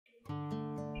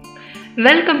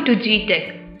Welcome to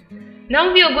GTech.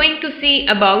 Now we are going to see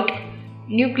about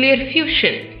nuclear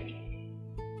fusion.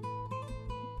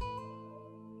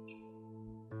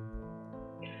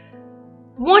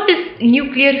 What is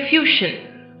nuclear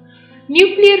fusion?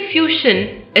 Nuclear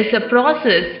fusion is a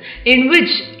process in which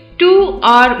two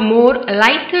or more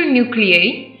lighter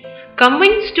nuclei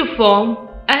combines to form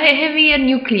a heavier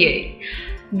nuclei.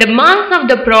 The mass of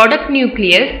the product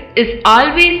nucleus is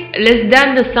always less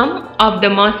than the sum of the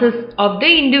masses of the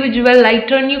individual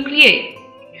lighter nuclei.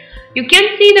 You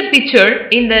can see the picture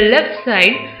in the left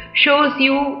side shows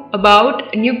you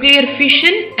about nuclear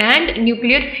fission and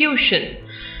nuclear fusion.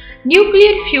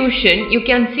 Nuclear fusion, you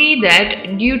can see that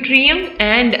deuterium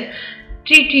and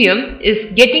tritium is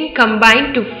getting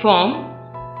combined to form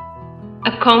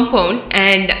a compound,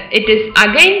 and it is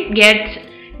again gets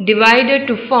divided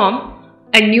to form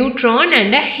a neutron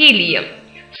and a helium.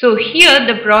 So here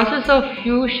the process of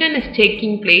fusion is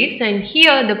taking place, and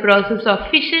here the process of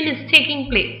fission is taking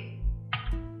place.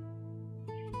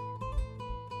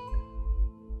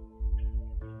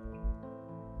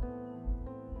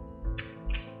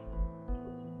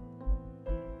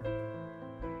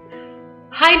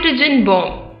 Hydrogen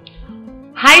bomb.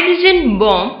 Hydrogen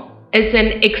bomb is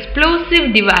an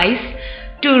explosive device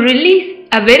to release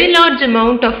a very large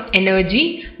amount of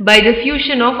energy by the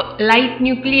fusion of light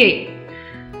nuclei.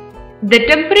 The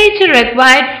temperature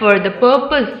required for the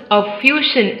purpose of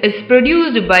fusion is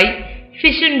produced by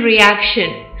fission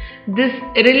reaction. This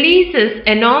releases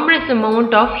enormous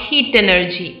amount of heat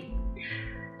energy.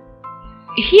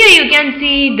 Here you can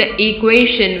see the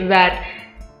equation where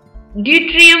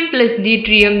deuterium plus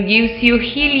deuterium gives you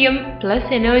helium plus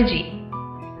energy.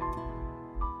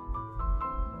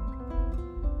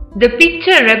 The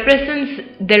picture represents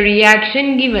the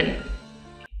reaction given,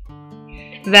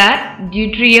 where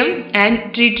deuterium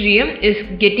and tritium is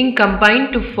getting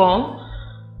combined to form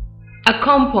a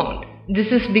compound. This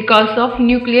is because of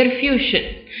nuclear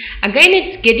fusion. Again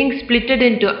it's getting splitted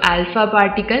into alpha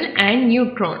particle and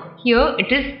neutron. Here it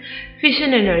is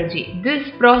fission energy. This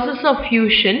process of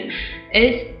fusion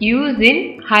is used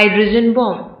in hydrogen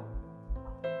bomb.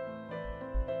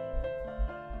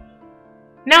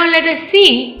 Now let us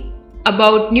see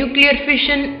about nuclear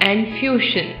fission and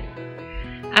fusion.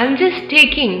 I am just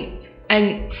taking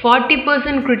an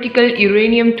 40% critical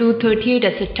uranium-238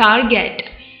 as a target,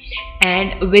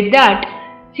 and with that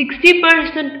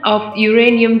 60% of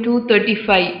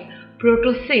uranium-235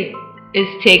 protoxide is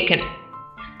taken,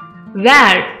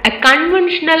 where a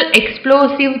conventional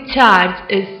explosive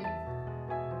charge is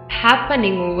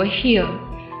happening over here,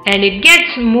 and it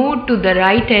gets moved to the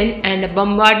right end and a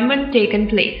bombardment taken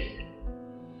place.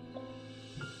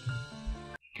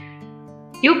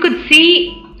 You could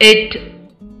see it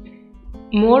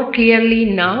more clearly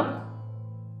now,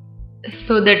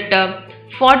 so that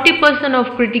 40%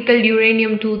 of critical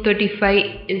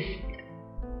uranium-235 is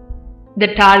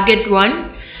the target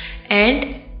one,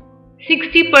 and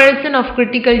 60% of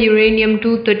critical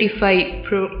uranium-235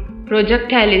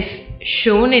 projectile is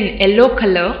shown in yellow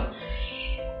color,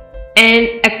 and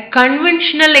a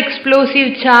conventional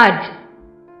explosive charge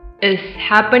is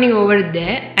happening over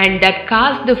there, and that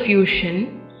caused the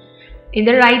fusion in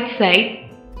the right side.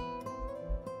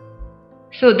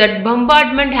 So that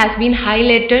bombardment has been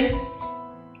highlighted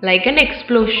like an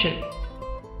explosion.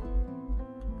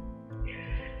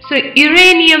 So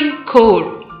uranium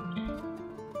core.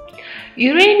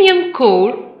 Uranium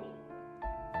core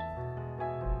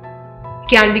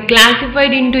can be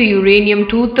classified into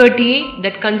uranium-238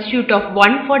 that constitute of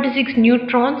 146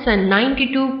 neutrons and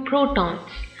 92 protons.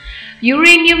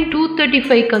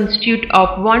 Uranium-235 constitute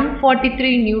of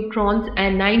 143 neutrons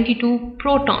and 92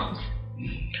 protons.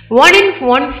 1 in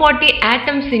 140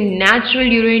 atoms in natural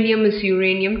uranium is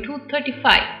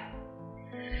uranium-235.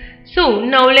 So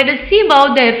now let us see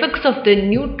about the effects of the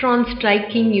neutron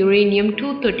striking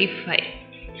uranium-235.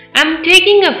 I am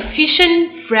taking a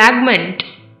fission fragment.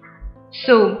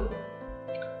 So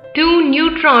 2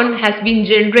 neutron has been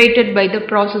generated by the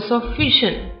process of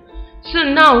fission. So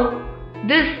now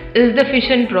this is the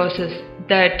fission process,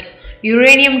 that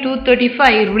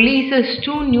uranium-235 releases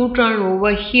 2 neutron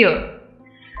over here.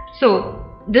 So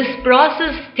this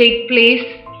process takes place,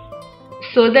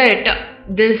 so that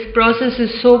this process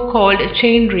is so called a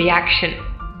chain reaction.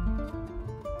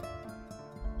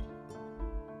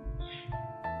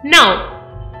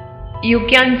 Now you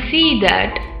can see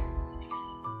that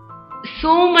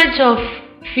so much of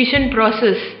fission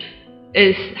process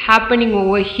is happening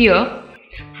over here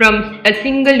from a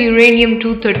single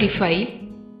uranium-235,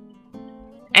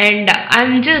 and I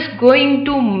am just going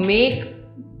to make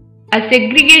a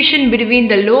segregation between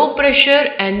the low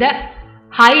pressure and the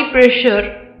high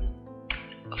pressure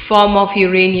form of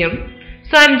uranium.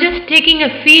 So I'm just taking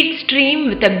a feed stream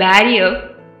with a barrier.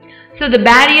 So the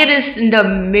barrier is in the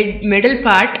middle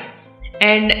part,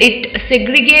 and it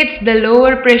segregates the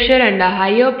lower pressure and the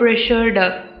higher pressured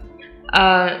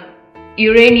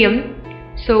uranium.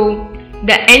 So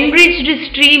the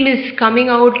enriched stream is coming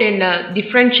out in a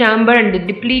different chamber, and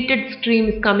the depleted stream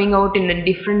is coming out in a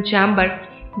different chamber.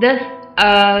 Thus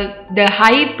the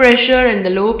high pressure and the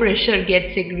low pressure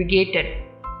get segregated.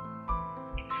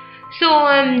 So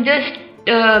I'm just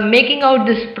making out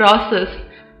this process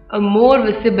more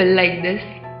visible like this.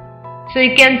 So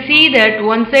you can see that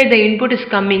one side the input is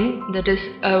coming, that is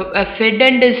a fed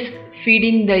end is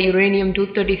feeding the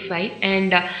uranium-235,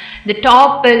 and the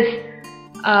top is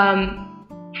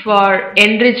for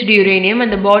enriched uranium,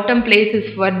 and the bottom place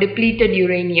is for depleted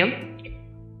uranium.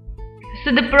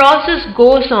 So the process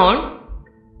goes on.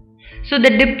 So the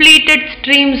depleted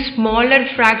stream smaller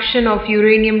fraction of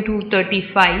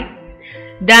uranium-235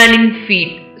 than in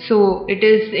feed. So it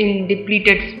is in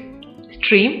depleted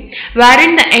stream,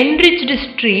 wherein the enriched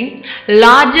stream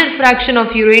larger fraction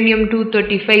of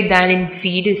uranium-235 than in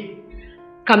feed is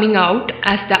coming out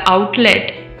as the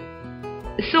outlet.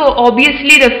 So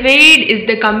obviously the feed is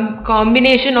the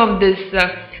combination of this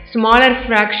smaller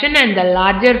fraction and the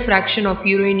larger fraction of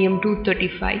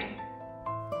uranium-235.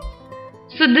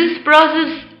 So this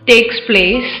process takes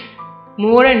place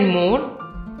more and more,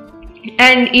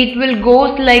 and it will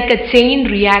go like a chain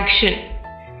reaction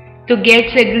to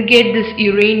segregate this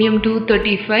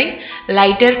uranium-235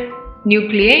 lighter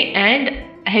nuclei and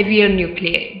heavier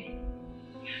nuclei.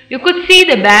 You could see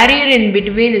the barrier in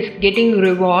between is getting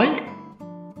revolved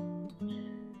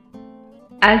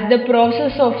as the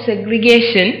process of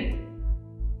segregation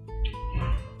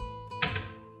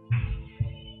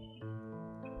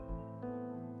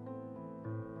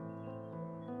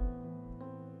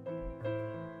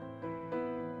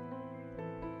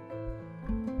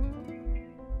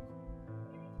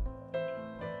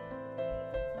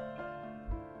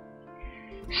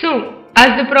So,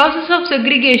 as the process of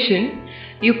segregation,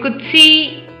 you could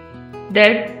see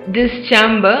that this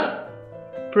chamber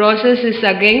process is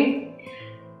again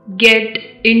get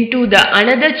into the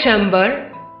another chamber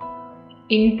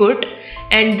input,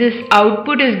 and this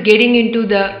output is getting into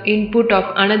the input of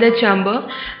another chamber,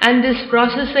 and this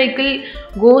process cycle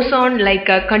goes on like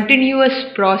a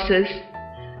continuous process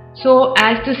so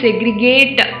as to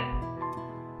segregate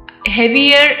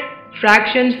heavier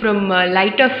fractions from a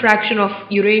lighter fraction of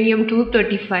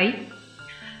uranium-235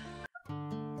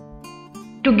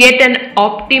 to get an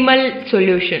optimal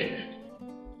solution.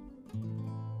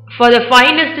 For the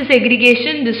finest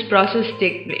segregation, this process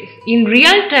takes place. In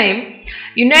real time,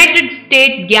 United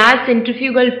States Gas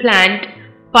Centrifugal Plant,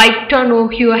 Piketon,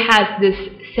 Ohio has this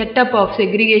setup of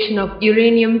segregation of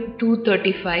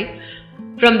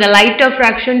uranium-235 from the lighter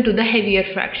fraction to the heavier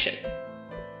fraction.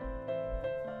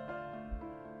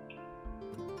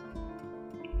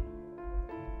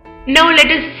 Now let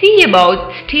us see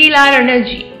about stellar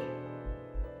energy.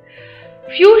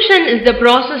 Fusion is the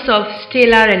process of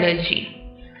stellar energy.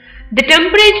 The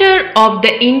temperature of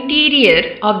the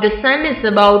interior of the Sun is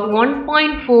about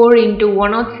 1.4 into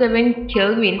 107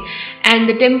 Kelvin, and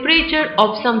the temperature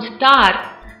of some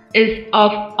star is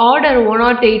of order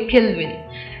 108 Kelvin.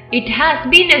 It has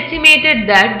been estimated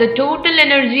that the total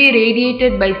energy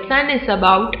radiated by Sun is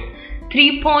about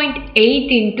 3.8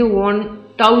 into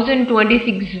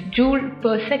 1026 joule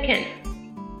per second.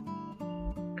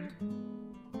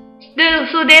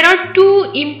 So there are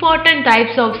two important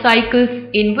types of cycles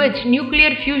in which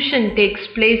nuclear fusion takes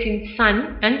place in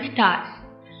Sun and stars.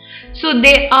 So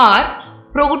they are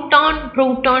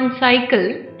proton-proton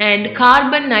cycle and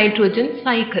carbon-nitrogen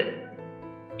cycle.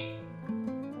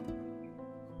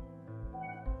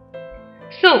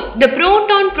 So the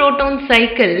proton-proton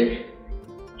cycle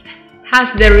has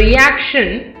the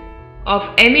reaction of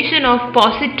emission of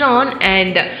positron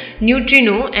and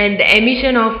neutrino and the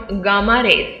emission of gamma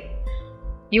rays.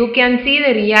 You can see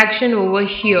the reaction over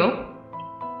here,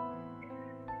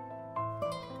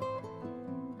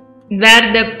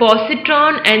 where the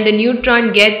positron and the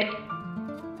neutron get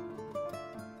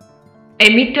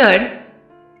emitted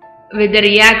with the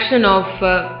reaction of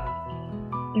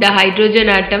the hydrogen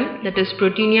atom, that is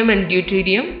protonium and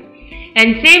deuterium,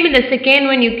 and same in the second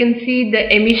one you can see the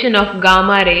emission of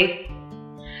gamma rays.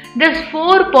 Thus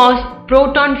four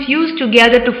protons fuse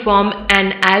together to form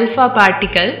an alpha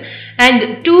particle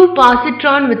and two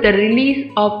positron with a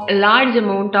release of a large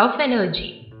amount of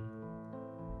energy.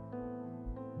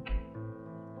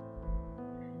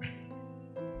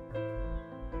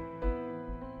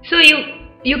 So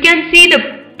you can see the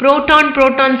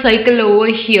proton-proton cycle over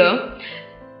here.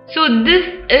 So this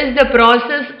is the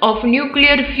process of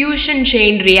nuclear fusion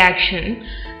chain reaction.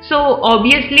 So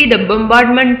obviously the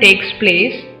bombardment takes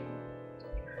place.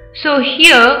 So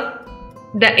here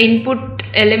the input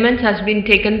elements has been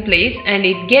taken place and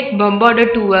it get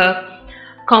bombarded to a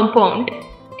compound,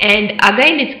 and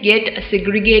again it get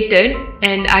segregated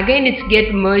and again it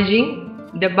get merging.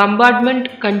 The bombardment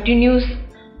continues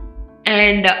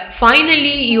and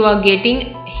finally you are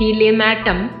getting helium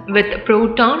atom with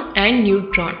proton and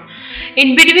neutron.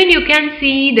 In between you can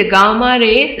see the gamma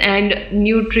rays and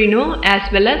neutrino as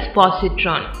well as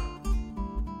positron.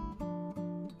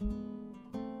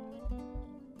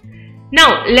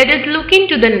 Now let us look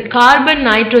into the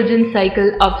carbon-nitrogen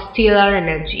cycle of stellar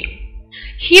energy.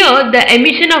 Here the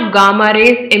emission of gamma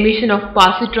rays, emission of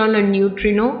positron and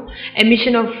neutrino,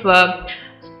 emission of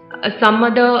some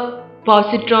other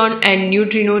positron and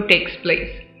neutrino takes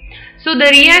place. So the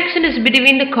reaction is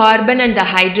between the carbon and the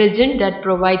hydrogen that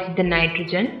provides the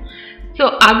nitrogen.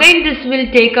 So again this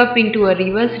will take up into a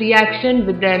reverse reaction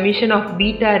with the emission of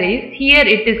beta rays. Here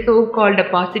it is so called a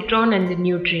positron and the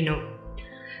neutrino.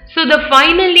 So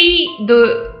finally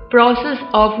the process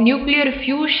of nuclear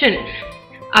fusion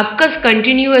occurs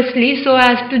continuously so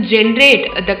as to generate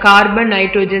the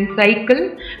carbon-nitrogen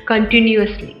cycle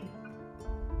continuously.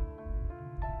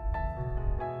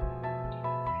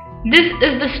 This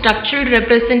is the structural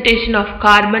representation of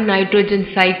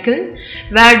carbon-nitrogen cycle,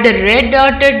 where the red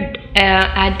dotted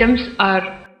atoms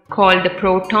are called the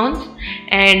protons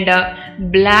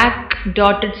and black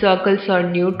dotted circles are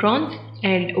neutrons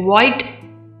and white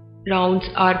rounds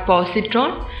are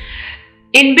positron.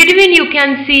 In between you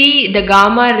can see the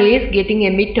gamma rays getting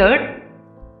emitted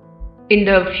in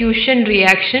the fusion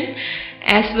reaction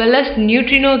as well as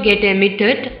neutrino get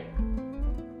emitted.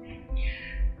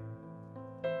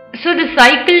 So the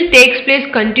cycle takes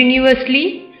place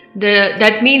continuously.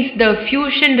 That means the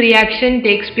fusion reaction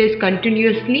takes place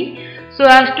continuously so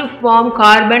as to form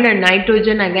carbon and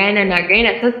nitrogen again and again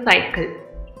as a cycle.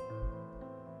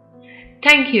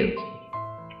 Thank you.